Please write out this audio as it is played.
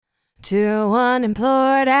Two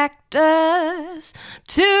unemployed actors,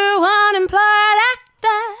 two unemployed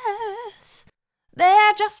actors.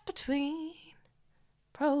 They're just between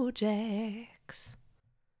projects.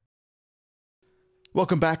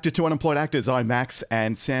 Welcome back to Two Unemployed Actors. I'm Max,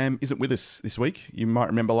 and Sam isn't with us this week. You might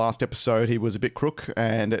remember last episode he was a bit crook,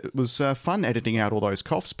 and it was fun editing out all those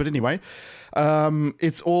coughs. But anyway,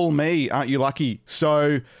 it's all me, aren't you lucky?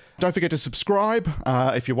 So don't forget to subscribe.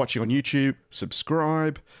 If you're watching on YouTube,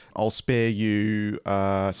 subscribe. I'll spare you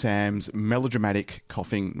Sam's melodramatic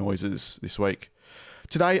coughing noises this week.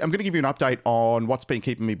 Today, I'm going to give you an update on what's been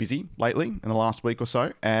keeping me busy lately in the last week or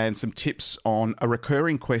so, and some tips on a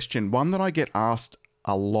recurring question, one that I get asked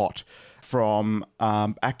a lot from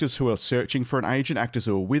actors who are searching for an agent, actors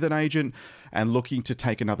who are with an agent and looking to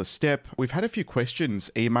take another step. We've had a few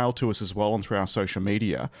questions emailed to us as well and through our social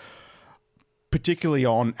media, particularly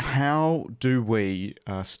on how do we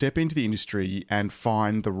step into the industry and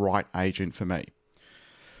find the right agent for me.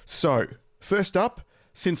 So, first up,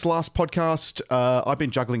 since last podcast, I've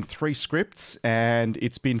been juggling 3 scripts, and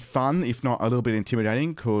it's been fun, if not a little bit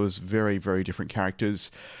intimidating, because very, very different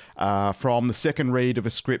characters. From the second read of a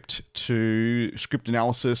script to script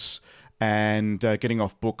analysis and getting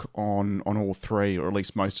off book on all 3, or at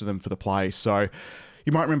least most of them for the play. So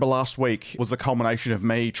you might remember last week was the culmination of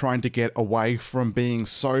me trying to get away from being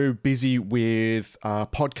so busy with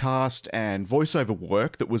podcast and voiceover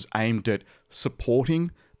work that was aimed at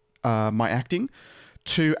supporting my acting,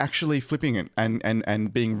 to actually flipping it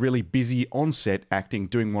and being really busy on set acting,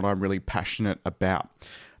 doing what I'm really passionate about.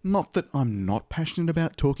 Not that I'm not passionate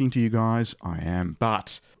about talking to you guys, I am,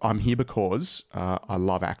 but I'm here because I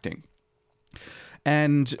love acting.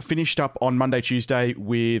 And finished up on Monday, Tuesday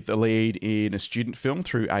with a lead in a student film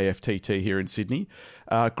through AFTT here in Sydney.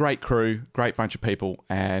 Great crew, great bunch of people,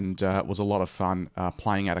 and it was a lot of fun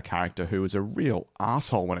playing out a character who is a real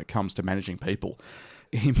asshole when it comes to managing people.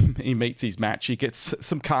 He meets his match. He gets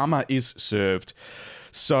some karma is served.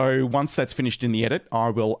 So once that's finished in the edit, I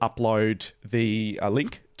will upload the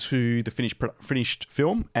link to the finished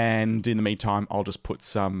film, and in the meantime, I'll just put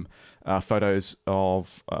some photos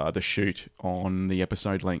of the shoot on the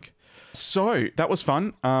episode link. So that was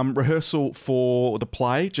fun. Rehearsal for the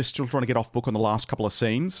play, just still trying to get off book on the last couple of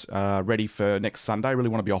scenes, ready for next Sunday. Really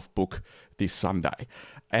want to be off book this Sunday.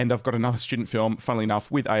 And I've got another student film, funnily enough,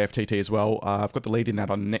 with AFTT as well. I've got the lead in that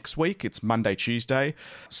on next week. It's Monday, Tuesday.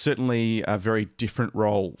 Certainly a very different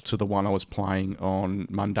role to the one I was playing on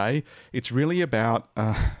Monday. It's really about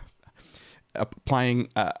playing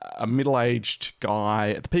a middle-aged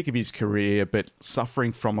guy at the peak of his career, but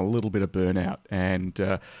suffering from a little bit of burnout,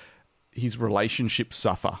 and his relationships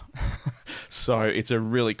suffer. So it's a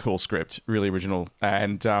really cool script, really original,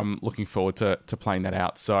 and looking forward to playing that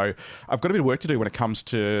out. So I've got a bit of work to do when it comes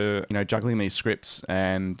to juggling these scripts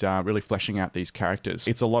and really fleshing out these characters.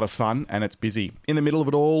 It's a lot of fun and it's busy. In the middle of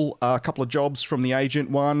it all, a couple of jobs from the agent.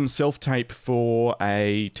 One, self-tape for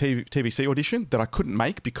a TVC audition that I couldn't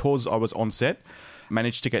make because I was on set.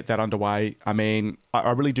 Managed to get that underway. I mean,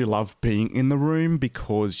 I really do love being in the room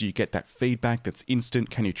because you get that feedback that's instant.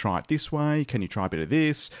 Can you try it this way? Can you try a bit of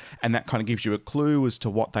this? And that kind of gives you a clue as to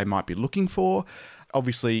what they might be looking for.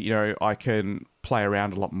 Obviously, I can play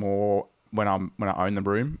around a lot more when I own the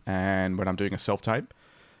room and when I'm doing a self-tape.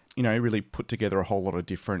 Really put together a whole lot of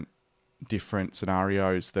different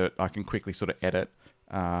scenarios that I can quickly sort of edit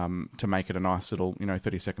to make it a nice little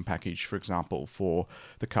 30-second package, for example, for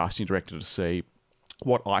the casting director to see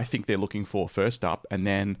what I think they're looking for first up, and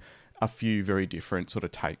then a few very different sort of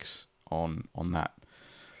takes on that.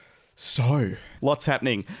 So, lots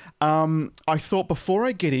happening. I thought before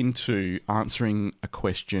I get into answering a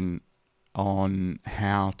question on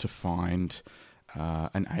how to find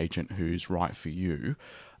an agent who's right for you,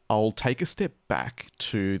 I'll take a step back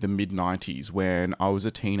to the mid-90s when I was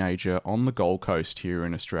a teenager on the Gold Coast here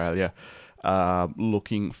in Australia,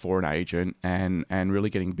 looking for an agent and really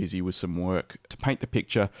getting busy with some work. To paint the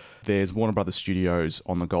picture, there's Warner Brothers Studios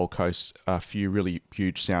on the Gold Coast, a few really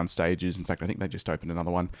huge sound stages. In fact, I think they just opened another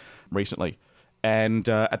one recently. And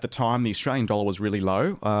at the time, the Australian dollar was really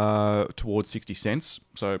low, towards 60 cents.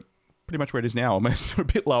 So pretty much where it is now, almost a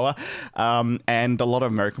bit lower. And a lot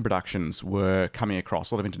of American productions were coming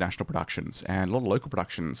across, a lot of international productions, and a lot of local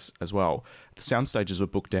productions as well. The sound stages were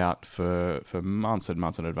booked out for months and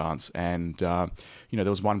months in advance. And, there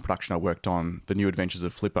was one production I worked on, The New Adventures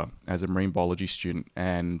of Flipper, as a marine biology student.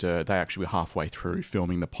 And they actually were halfway through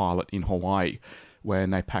filming the pilot in Hawaii when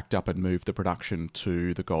they packed up and moved the production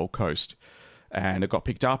to the Gold Coast. And it got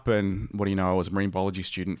picked up, and what do you know, I was a marine biology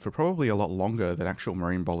student for probably a lot longer than actual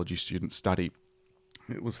marine biology students study.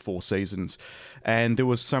 It was 4 seasons, and there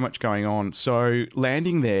was so much going on. So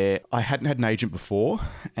landing there, I hadn't had an agent before,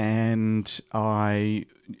 and I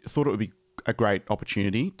thought it would be a great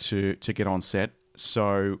opportunity to get on set.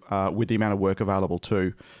 So with the amount of work available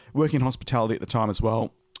too, working in hospitality at the time as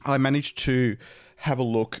well, I managed to have a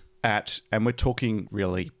look at, and we're talking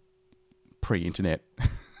really pre-internet,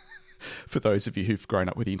 for those of you who've grown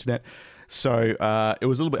up with the internet. So it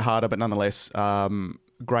was a little bit harder, but nonetheless,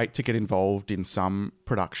 great to get involved in some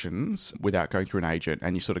productions without going through an agent,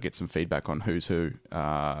 and you sort of get some feedback on who's who,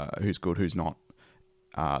 who's good, who's not.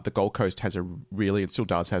 The Gold Coast has a really, and still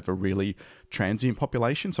does have a really transient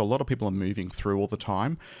population, so a lot of people are moving through all the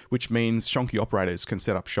time, which means shonky operators can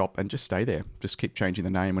set up shop and just stay there, just keep changing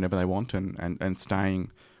the name whenever they want, and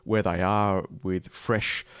staying where they are with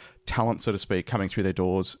fresh talent, so to speak, coming through their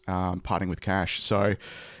doors, parting with cash. So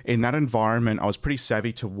in that environment, I was pretty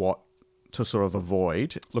savvy to what to sort of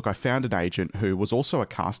avoid. Look, I found an agent who was also a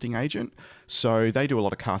casting agent. So they do a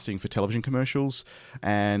lot of casting for television commercials,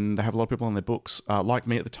 and they have a lot of people on their books, like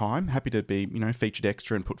me at the time, happy to be, featured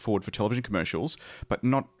extra and put forward for television commercials, but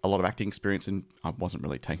not a lot of acting experience, and I wasn't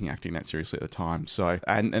really taking acting that seriously at the time. So,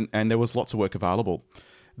 and there was lots of work available.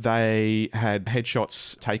 They had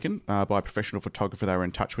headshots taken by a professional photographer they were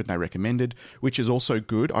in touch with and they recommended, which is also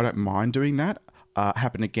good. I don't mind doing that.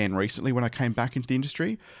 Happened again recently when I came back into the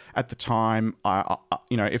industry. At the time,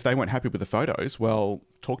 if they weren't happy with the photos, well,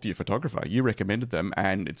 talk to your photographer. You recommended them,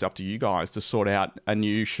 and it's up to you guys to sort out a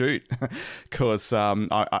new shoot. Because,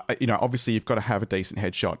 obviously you've got to have a decent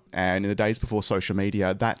headshot. And in the days before social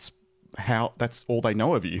media, that's all they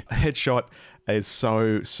know of you. A headshot is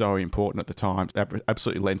so important at the time. They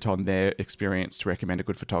absolutely lent on their experience to recommend a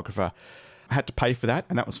good photographer. I had to pay for that,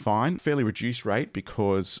 and that was fine. Fairly reduced rate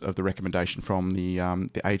because of the recommendation from the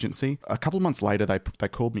agency. A couple of months later, they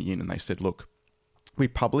called me in and they said, look, we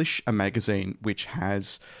publish a magazine which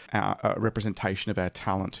has a representation of our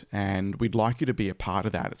talent, and we'd like you to be a part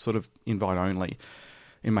of that. It's sort of invite only.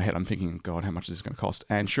 In my head, I'm thinking, God, how much is this going to cost?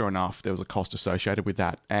 And sure enough, there was a cost associated with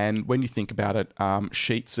that. And when you think about it,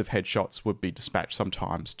 sheets of headshots would be dispatched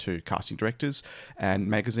sometimes to casting directors, and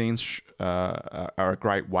magazines are a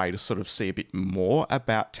great way to sort of see a bit more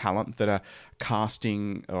about talent that a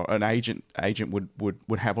casting or an agent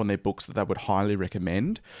would have on their books that they would highly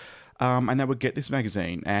recommend. And they would get this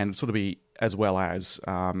magazine and sort of be as well as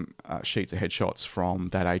sheets of headshots from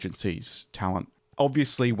that agency's talent.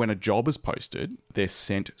 Obviously, when a job is posted, they're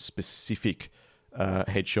sent specific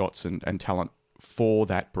headshots and talent for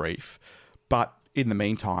that brief. But in the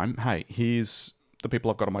meantime, hey, here's the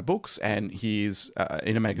people I've got on my books, and here's,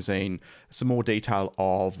 in a magazine, some more detail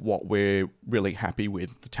of what we're really happy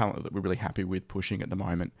with, the talent that we're really happy with pushing at the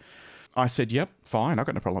moment. I said, yep, fine, I've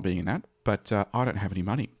got no problem being in that, but I don't have any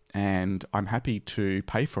money, and I'm happy to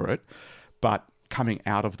pay for it, but coming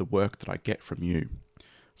out of the work that I get from you.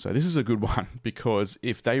 So this is a good one, because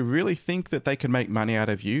if they really think that they can make money out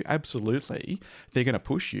of you, absolutely, they're going to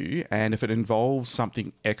push you. And if it involves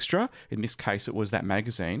something extra, in this case it was that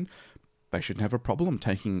magazine, they shouldn't have a problem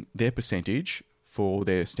taking their percentage for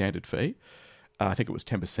their standard fee. I think it was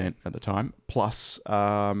 10% at the time, plus,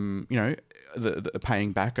 the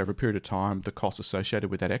paying back over a period of time, the costs associated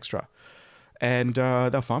with that extra. And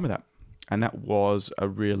they're fine with that. And that was a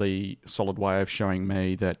really solid way of showing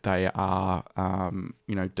me that they are,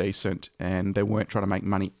 decent, and they weren't trying to make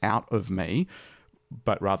money out of me,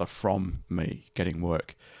 but rather from me getting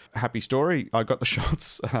work. Happy story. I got the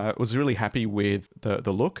shots. Was really happy with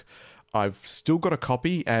the look. I've still got a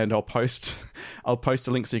copy, and I'll post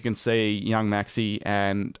a link so you can see young Maxi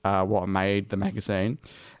and what I made, the magazine,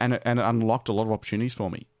 and it unlocked a lot of opportunities for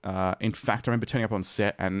me. In fact, I remember turning up on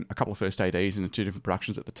set, and a couple of first ADs in 2 different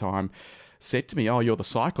productions at the time said to me, "Oh, you're the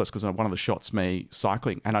cyclist," because one of the shots me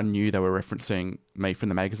cycling, and I knew they were referencing me from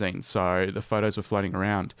the magazine, so the photos were floating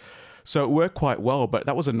around. So it worked quite well, but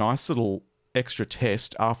that was a nice little extra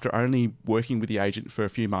test after only working with the agent for a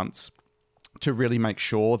few months, to really make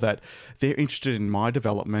sure that they're interested in my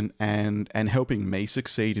development and helping me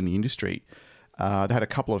succeed in the industry. They had a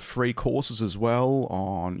couple of free courses as well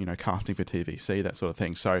on, casting for TVC, that sort of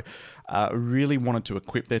thing. So really wanted to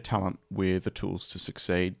equip their talent with the tools to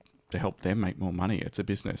succeed, to help them make more money. It's a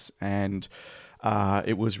business. And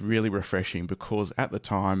it was really refreshing, because at the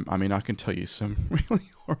time, I can tell you some really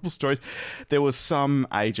horrible stories. There were some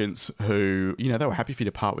agents who, they were happy for you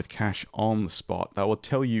to part with cash on the spot. They will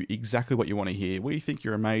tell you exactly what you want to hear. We think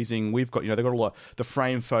you're amazing. We've got, they've got all the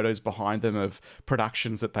frame photos behind them of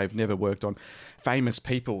productions that they've never worked on, famous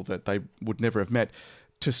people that they would never have met,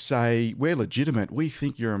 to say, we're legitimate, we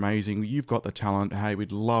think you're amazing, you've got the talent, hey,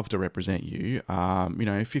 we'd love to represent you,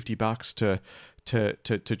 $50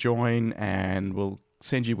 to join, and we'll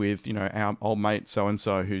send you with, our old mate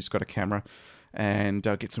so-and-so who's got a camera, and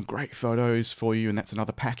get some great photos for you, and that's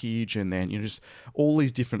another package. And then, just all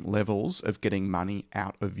these different levels of getting money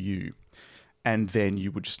out of you. And then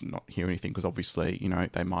you would just not hear anything because obviously,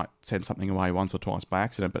 they might send something away once or twice by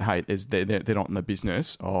accident. But hey, they're not in the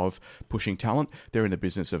business of pushing talent. They're in the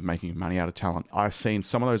business of making money out of talent. I've seen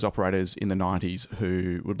some of those operators in the 90s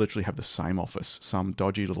who would literally have the same office, some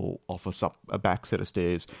dodgy little office up a back set of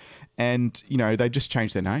stairs. And, they just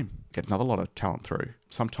change their name, get another lot of talent through.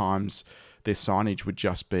 Sometimes their signage would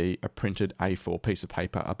just be a printed A4 piece of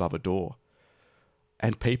paper above a door.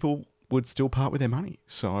 And people would still part with their money.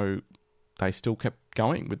 So they still kept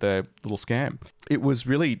going with their little scam. It's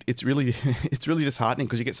really disheartening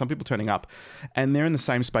because you get some people turning up and they're in the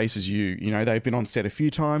same space as you. They've been on set a few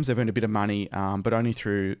times, they've earned a bit of money, but only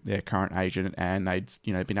through their current agent, and they'd,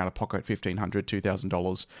 been able to pocket $1,500,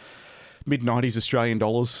 $2,000, mid-90s Australian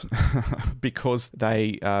dollars because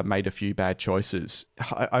they made a few bad choices.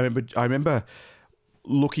 I remember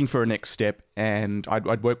looking for a next step, and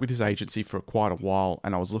I'd worked with this agency for quite a while,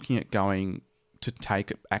 and I was looking at going to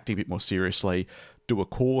take acting a bit more seriously, do a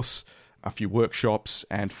course, a few workshops,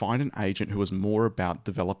 and find an agent who was more about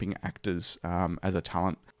developing actors as a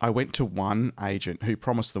talent. I went to one agent who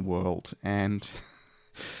promised the world, and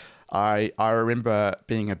I remember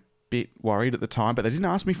being a bit worried at the time, but they didn't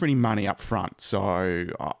ask me for any money up front. So,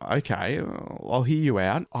 okay, I'll hear you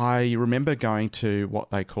out. I remember going to what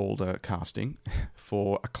they called a casting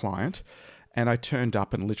for a client, and I turned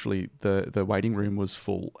up and literally the waiting room was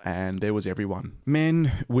full and there was everyone.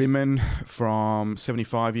 Men, women, from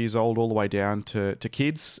 75 years old all the way down to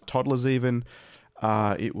kids, toddlers even.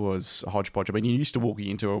 It was a hodgepodge. I mean, you're used to walking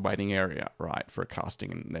into a waiting area, right, for a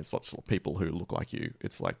casting, and there's lots of people who look like you.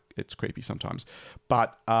 It's creepy sometimes.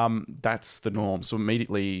 But that's the norm. So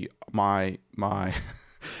immediately my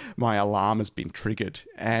my alarm has been triggered,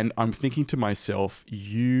 and I'm thinking to myself,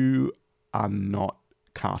 you are not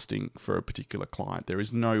casting for a particular client. There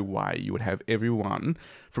is no way you would have everyone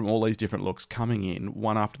from all these different looks coming in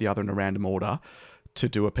one after the other in a random order to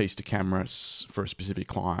do a piece to camera for a specific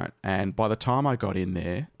client. And by the time I got in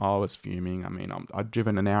there, I was fuming. I mean, I'd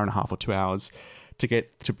driven an hour and a half or 2 hours to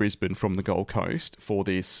get to Brisbane from the Gold Coast for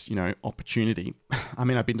this, opportunity. I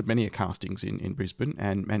mean, I've been to many castings in Brisbane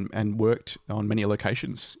and worked on many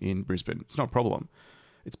locations in Brisbane. It's not a problem.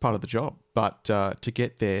 It's part of the job. But to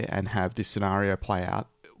get there and have this scenario play out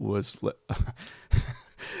was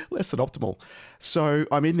less than optimal. So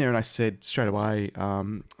I'm in there and I said straight away,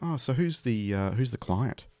 so who's the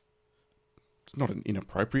client? It's not an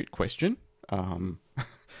inappropriate question.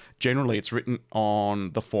 Generally, it's written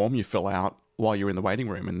on the form you fill out while you're in the waiting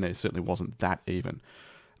room, and there certainly wasn't that even.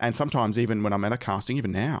 And sometimes even when I'm at a casting,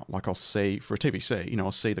 even now, like I'll see for a TVC,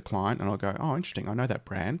 I'll see the client and I'll go, oh, interesting, I know that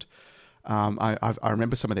brand. I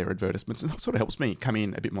remember some of their advertisements, and it sort of helps me come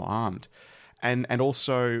in a bit more armed. And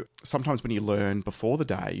also, sometimes when you learn before the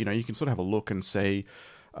day, you can sort of have a look and see.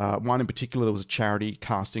 One in particular, there was a charity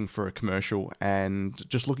casting for a commercial, and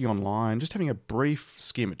just looking online, just having a brief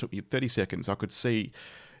skim, it took me 30 seconds, I could see,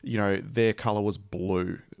 their colour was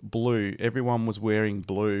blue. Blue. Everyone was wearing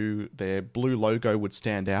blue. Their blue logo would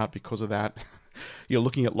stand out because of that. You're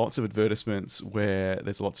looking at lots of advertisements where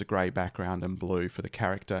there's lots of grey background and blue for the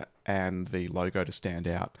character and the logo to stand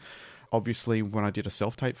out. Obviously, when I did a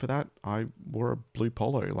self-tape for that, I wore a blue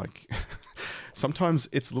polo. Sometimes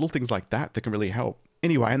it's little things like that that can really help.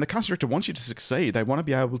 Anyway, and the casting director wants you to succeed. They want to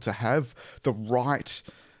be able to have the right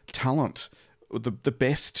talent, the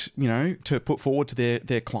best, to put forward to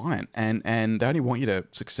their client. And they only want you to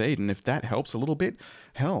succeed. And if that helps a little bit,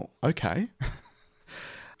 hell, okay.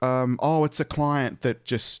 It's a client that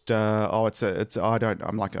just,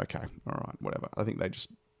 I'm like, okay, all right, whatever. I think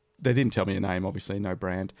they didn't tell me a name, obviously, no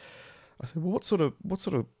brand. I said, well, what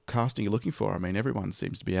sort of casting are you looking for? I mean, everyone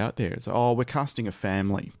seems to be out there. It's, we're casting a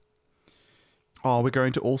family. We're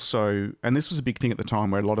going to also, and this was a big thing at the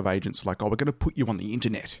time where a lot of agents were like, we're going to put you on the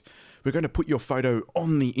internet. We're going to put your photo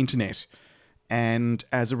on the internet. And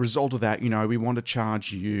as a result of that, we want to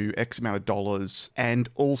charge you X amount of dollars and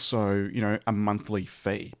also, a monthly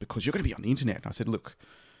fee because you're going to be on the internet. And I said, look,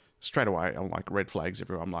 straight away, I'm like, red flags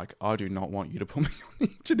everywhere. I'm like, I do not want you to put me on the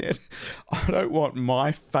internet. I don't want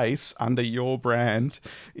my face under your brand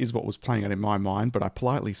is what was playing out in my mind. But I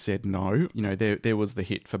politely said no. There was the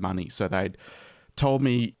hit for money. So they'd told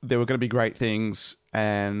me there were going to be great things.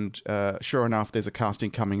 And sure enough, there's a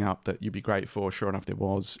casting coming up that you'd be great for. Sure enough, there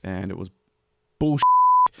was. And it was bullshit.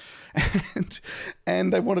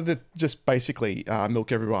 And they wanted to just basically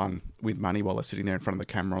milk everyone with money while they're sitting there in front of the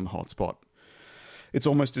camera on the hotspot. It's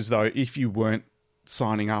almost as though if you weren't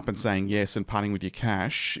signing up and saying yes and parting with your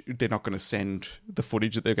cash, they're not going to send the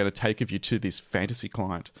footage that they're going to take of you to this fantasy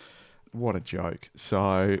client. What a joke.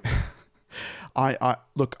 So I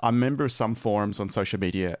look, I'm a member of some forums on social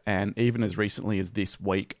media, and even as recently as this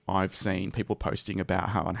week, I've seen people posting about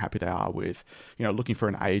how unhappy they are with, looking for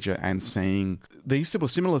an agent and seeing these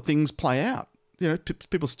similar things play out.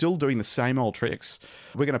 People still doing the same old tricks.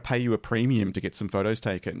 We're going to pay you a premium to get some photos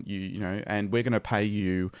taken, and we're going to pay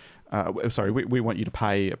you. We want you to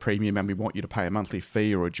pay a premium, and we want you to pay a monthly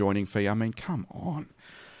fee or a joining fee. I mean, come on.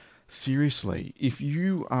 Seriously, if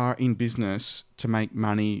you are in business to make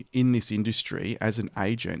money in this industry as an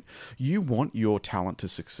agent, you want your talent to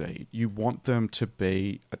succeed. You want them to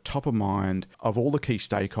be a top of mind of all the key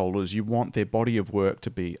stakeholders. You want their body of work to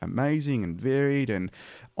be amazing and varied and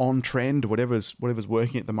on trend, whatever's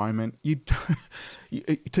working at the moment.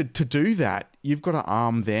 To do that, you've got to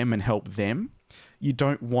arm them and help them. You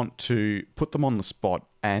don't want to put them on the spot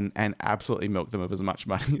and absolutely milk them of as much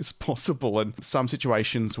money as possible. And some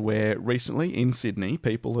situations where recently in Sydney,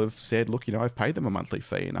 people have said, look, I've paid them a monthly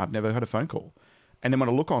fee and I've never had a phone call. And then when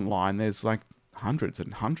I look online, there's like hundreds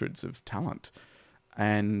and hundreds of talent.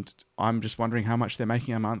 And I'm just wondering how much they're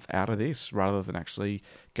making a month out of this rather than actually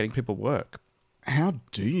getting people work. How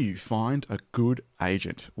do you find a good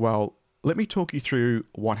agent? Well, let me talk you through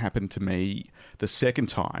what happened to me the second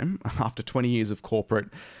time after 20 years of corporate,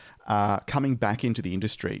 coming back into the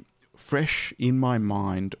industry. Fresh in my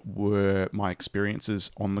mind were my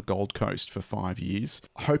experiences on the Gold Coast for 5 years,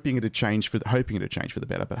 hoping it would change for the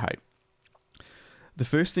better. But hey, the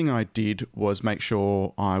first thing I did was make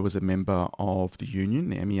sure I was a member of the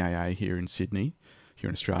union, the MEAA here in Sydney, here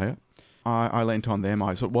in Australia. I leant on them.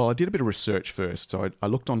 I did a bit of research first. So I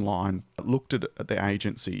looked online, looked at the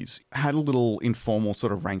agencies, had a little informal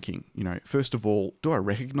sort of ranking. First of all, do I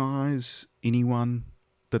recognize anyone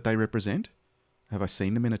that they represent? Have I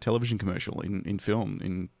seen them in a television commercial, in film,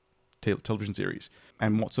 in television series?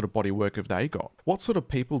 And what sort of body work have they got? What sort of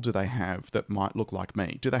people do they have that might look like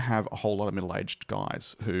me? Do they have a whole lot of middle-aged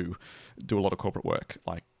guys who do a lot of corporate work?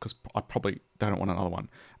 Because I probably don't want another one.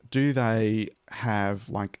 Do they have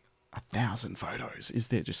 1,000 photos? Is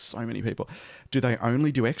there just so many people? Do they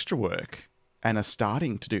only do extra work and are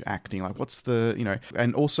starting to do acting? What's the,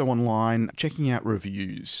 and also online, checking out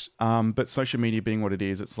reviews. But social media being what it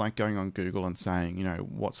is, it's like going on Google and saying,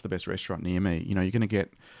 what's the best restaurant near me? You're going to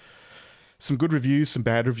get some good reviews, some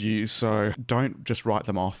bad reviews. So don't just write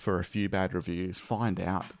them off for a few bad reviews. Find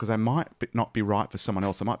out, because they might not be right for someone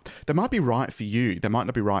else. They might be right for you. They might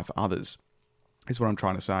not be right for others. Is what I'm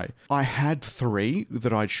trying to say. I had 3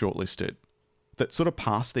 that I'd shortlisted that sort of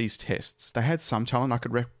passed these tests. They had some talent I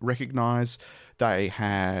could recognize. They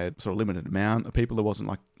had sort of limited amount of people. There wasn't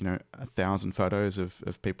 1,000 photos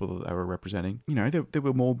of people that they were representing. There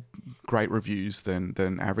were more great reviews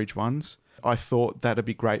than average ones. I thought that'd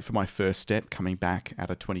be great for my first step coming back out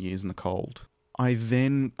of 20 years in the cold. I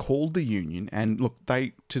then called the union, and look,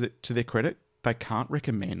 they, to their credit, they can't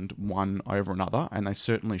recommend one over another, and they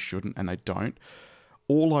certainly shouldn't, and they don't.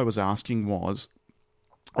 All I was asking was,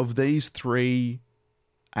 of these 3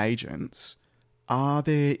 agents, are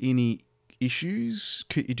there any issues?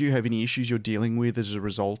 Do you have any issues you're dealing with as a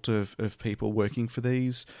result of people working for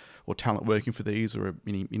these, or talent working for these, or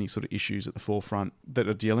any sort of issues at the forefront that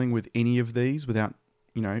are dealing with any of these without,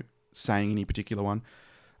 saying any particular one?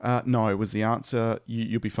 No, was the answer.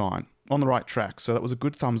 You'll be fine. On the right track. So that was a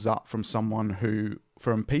good thumbs up from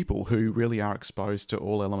people who really are exposed to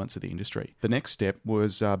all elements of the industry. The next step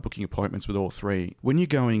was booking appointments with all 3. When you're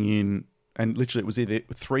going in, and literally it was either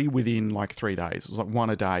 3 within 3 days. It was 1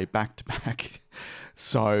 a day, back to back.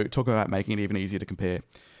 So talk about making it even easier to compare.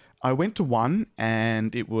 I went to one,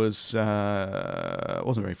 and it was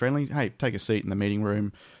wasn't very friendly. Hey, take a seat in the meeting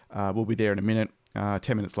room. We'll be there in a minute.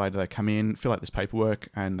 10 minutes later, they come in, fill out this paperwork,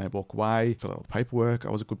 and they walk away, fill out all the paperwork. I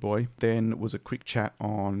was a good boy. Then was a quick chat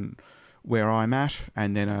on where I'm at,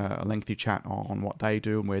 and then a lengthy chat on what they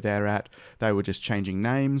do and where they're at. They were just changing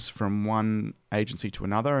names from one agency to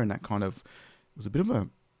another, and that kind of was a little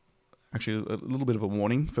bit of a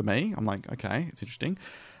warning for me. I'm like, okay, it's interesting.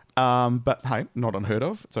 But hey, not unheard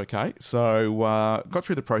of. It's okay. So got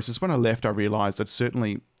through the process. When I left, I realised I'd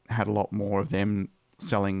certainly had a lot more of them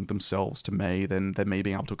selling themselves to me than me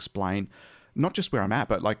being able to explain not just where I'm at,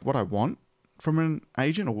 but what I want from an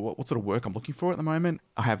agent, or what sort of work I'm looking for at the moment.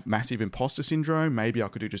 I have massive imposter syndrome. Maybe I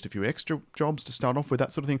could do just a few extra jobs to start off with,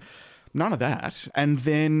 that sort of thing. None of that. And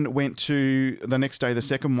then went to the next day, the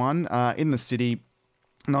second one, in the city,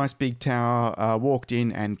 nice big tower, walked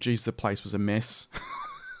in, and geez, the place was a mess.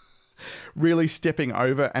 Really stepping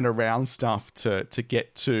over and around stuff to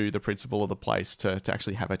get to the principal of the place to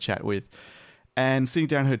actually have a chat with. And sitting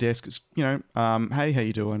down at her desk, hey, how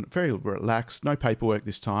you doing? Very relaxed, no paperwork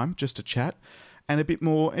this time, just a chat. And a bit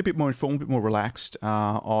more informal, a bit more relaxed.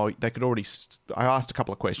 They could already. I asked a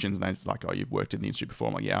couple of questions, and they're like, "Oh, you've worked in the industry before."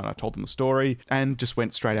 I'm like, "Yeah," and I told them the story, and just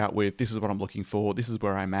went straight out with, "This is what I'm looking for. This is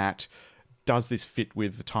where I'm at. Does this fit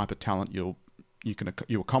with the type of talent you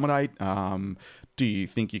accommodate? Do you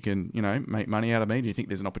think you can, make money out of me? Do you think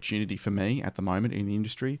there's an opportunity for me at the moment in the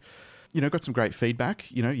industry?" Got some great feedback.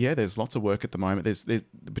 There's lots of work at the moment. There's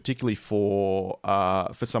particularly for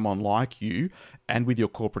someone like you and with your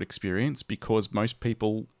corporate experience, because most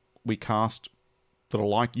people we cast that are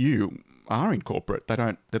like you are in corporate. They're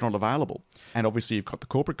not available. And obviously you've got the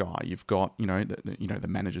corporate guy. You've got the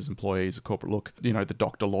managers, employees, a corporate look. The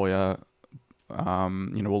doctor, lawyer.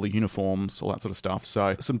 All the uniforms, all that sort of stuff.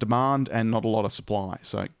 So some demand and not a lot of supply.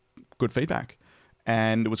 So good feedback.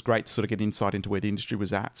 And it was great to sort of get insight into where the industry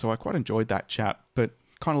was at. So I quite enjoyed that chat, but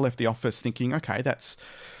kind of left the office thinking, okay, that's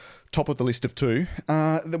top of the list of two.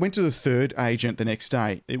 They went to the third agent the next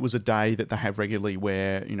day. It was a day that they have regularly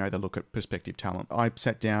where, they look at prospective talent. I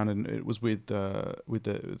sat down and it was with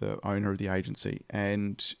the owner of the agency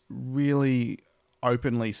and really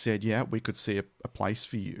openly said, yeah, we could see a place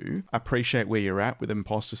for you. Appreciate where you're at with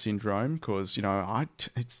imposter syndrome because,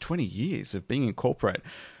 it's 20 years of being in corporate.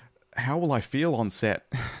 How will I feel on set?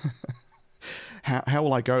 how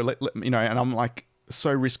will I go? And I'm like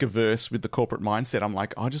so risk averse with the corporate mindset. I'm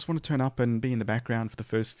like, I just want to turn up and be in the background for the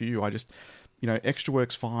first few. I just, extra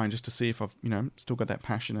work's fine just to see if I've, still got that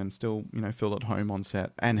passion and still, feel at home on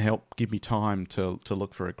set and help give me time to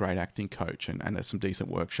look for a great acting coach and some decent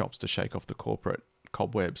workshops to shake off the corporate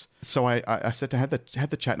cobwebs. So I said to have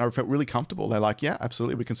the chat and I felt really comfortable. They're like, yeah,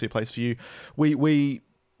 absolutely. We can see a place for you. We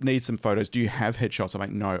need some photos. Do you have headshots? I'm like,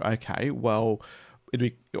 no. Okay, well,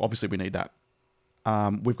 obviously we need that.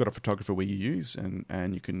 We've got a photographer we use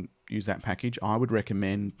and you can use that package. I would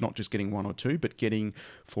recommend not just getting 1 or 2, but getting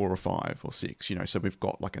 4 or 5 or 6, so we've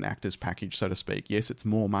got like an actor's package, so to speak. Yes, it's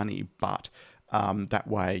more money, but that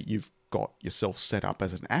way you've got yourself set up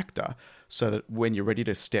as an actor so that when you're ready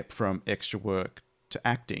to step from extra work to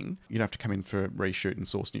acting, you don't have to come in for a reshoot and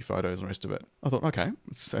source new photos and the rest of it. I thought, okay,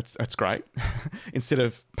 that's great. Instead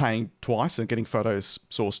of paying twice and getting photos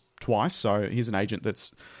sourced twice, so here's an agent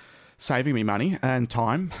that's saving me money and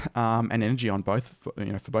time and energy on both,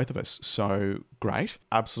 for both of us. So great.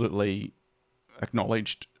 Absolutely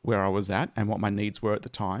acknowledged where I was at and what my needs were at the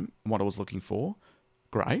time and what I was looking for.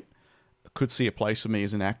 Great. Could see a place for me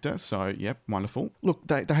as an actor. So, yep, wonderful. Look,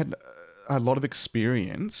 they had a lot of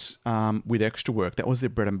experience with extra work. That was their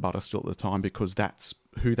bread and butter still at the time because that's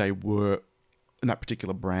who they were in that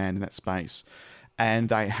particular brand, in that space. And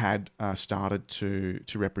they had started to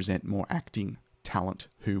represent more acting talent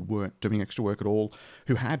who weren't doing extra work at all,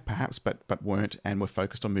 who had perhaps, but weren't, and were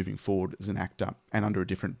focused on moving forward as an actor and under a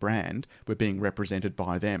different brand, were being represented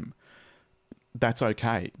by them. That's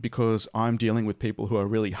okay because I'm dealing with people who are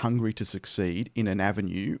really hungry to succeed in an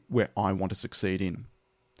avenue where I want to succeed in.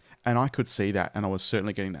 And I could see that, and I was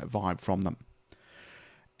certainly getting that vibe from them.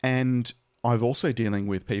 And I've also dealing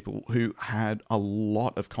with people who had a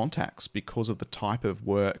lot of contacts because of the type of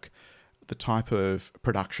work, the type of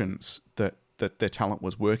productions that their talent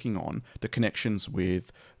was working on, the connections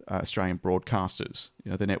with Australian broadcasters,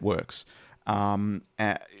 the networks,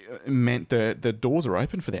 meant the doors are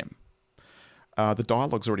open for them. The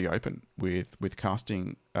dialogue's already open with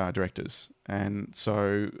casting directors, and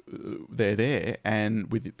so they're there.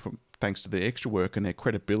 And thanks to their extra work and their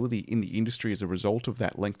credibility in the industry as a result of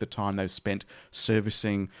that length of time they've spent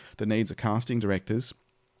servicing the needs of casting directors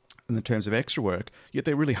in the terms of extra work, yet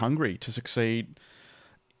they're really hungry to succeed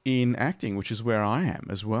in acting, which is where I am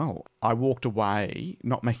as well. I walked away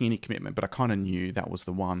not making any commitment, but I kind of knew that was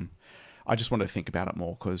the one. I just wanted to think about it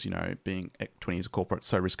more because, being 20 years of corporate,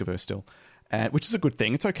 so risk averse still. Which is a good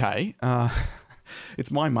thing. It's okay. It's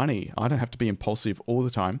my money. I don't have to be impulsive all the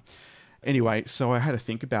time. Anyway, so I had to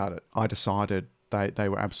think about it. I decided they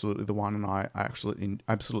were absolutely the one, and I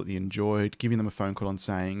absolutely enjoyed giving them a phone call and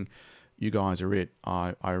saying, you guys are it.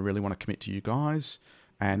 I really want to commit to you guys.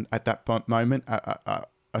 And at that moment,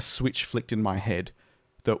 a switch flicked in my head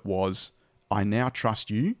that was, I now trust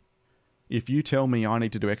you. If you tell me I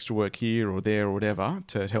need to do extra work here or there or whatever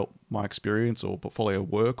to help my experience or portfolio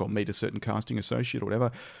work or meet a certain casting associate or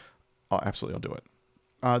whatever, absolutely I'll do it.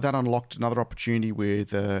 That unlocked another opportunity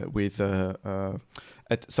with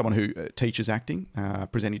someone who teaches acting,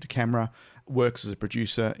 presenting to camera, works as a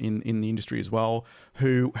producer in the industry as well,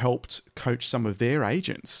 who helped coach some of their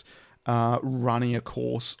agents running a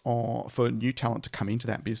course for new talent to come into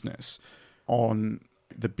that business on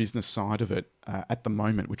the business side of it at the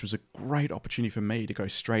moment, which was a great opportunity for me to go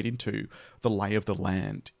straight into the lay of the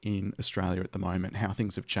land in Australia at the moment, how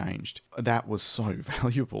things have changed. That was so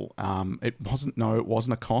valuable. It wasn't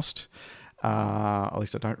a cost. At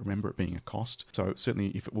least I don't remember it being a cost. So certainly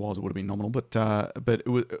if it was, it would have been nominal, but it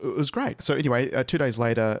was great. So anyway, 2 days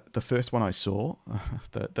later, the first one I saw,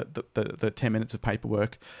 the 10 minutes of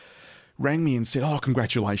paperwork, rang me and said, "Oh,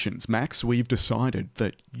 congratulations, Max. We've decided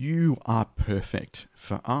that you are perfect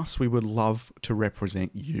for us. We would love to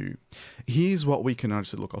represent you. Here's what we can." I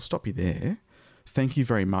said, "Look, I'll stop you there. Thank you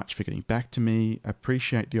very much for getting back to me.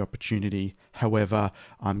 Appreciate the opportunity. However,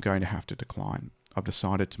 I'm going to have to decline. I've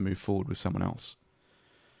decided to move forward with someone else."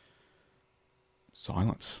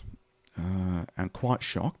 Silence. And quite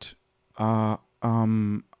shocked. Can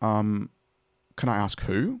I ask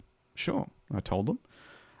who? Sure. I told them.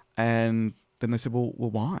 And then they said, well,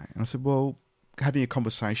 why? And I said, well, having a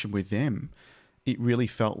conversation with them, it really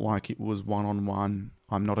felt like it was one-on-one.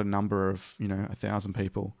 I'm not a number of, 1,000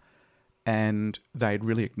 people. And they'd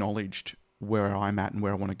really acknowledged where I'm at and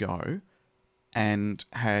where I want to go, and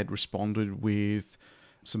had responded with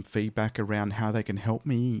some feedback around how they can help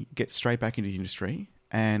me get straight back into the industry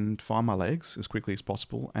and find my legs as quickly as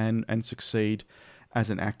possible and succeed as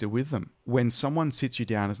an actor with them. When someone sits you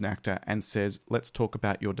down as an actor and says, let's talk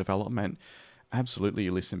about your development, absolutely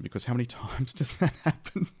you listen, because how many times does that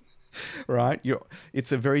happen? Right?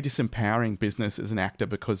 It's a very disempowering business as an actor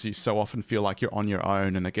because you so often feel like you're on your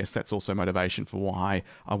own. And I guess that's also motivation for why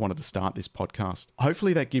I wanted to start this podcast.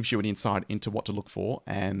 Hopefully that gives you an insight into what to look for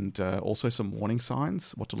and also some warning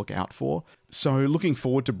signs, what to look out for. So looking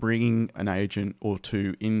forward to bringing an agent or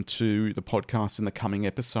two into the podcast in the coming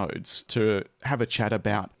episodes to have a chat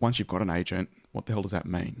about, once you've got an agent, what the hell does that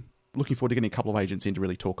mean? Looking forward to getting a couple of agents in to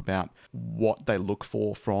really talk about what they look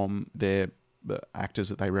for from the actors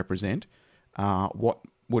that they represent, what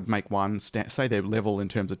would make one say their level in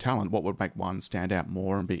terms of talent, what would make one stand out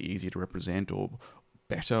more and be easier to represent or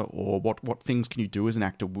better, or what things can you do as an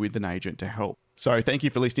actor with an agent to help. So thank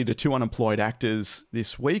you for listening to Two Unemployed Actors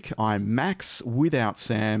this week. I'm Max without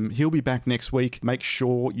Sam. He'll be back next week. Make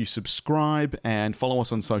sure you subscribe and follow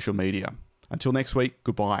us on social media. Until next week,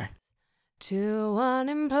 goodbye. Two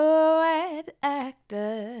unemployed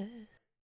actors.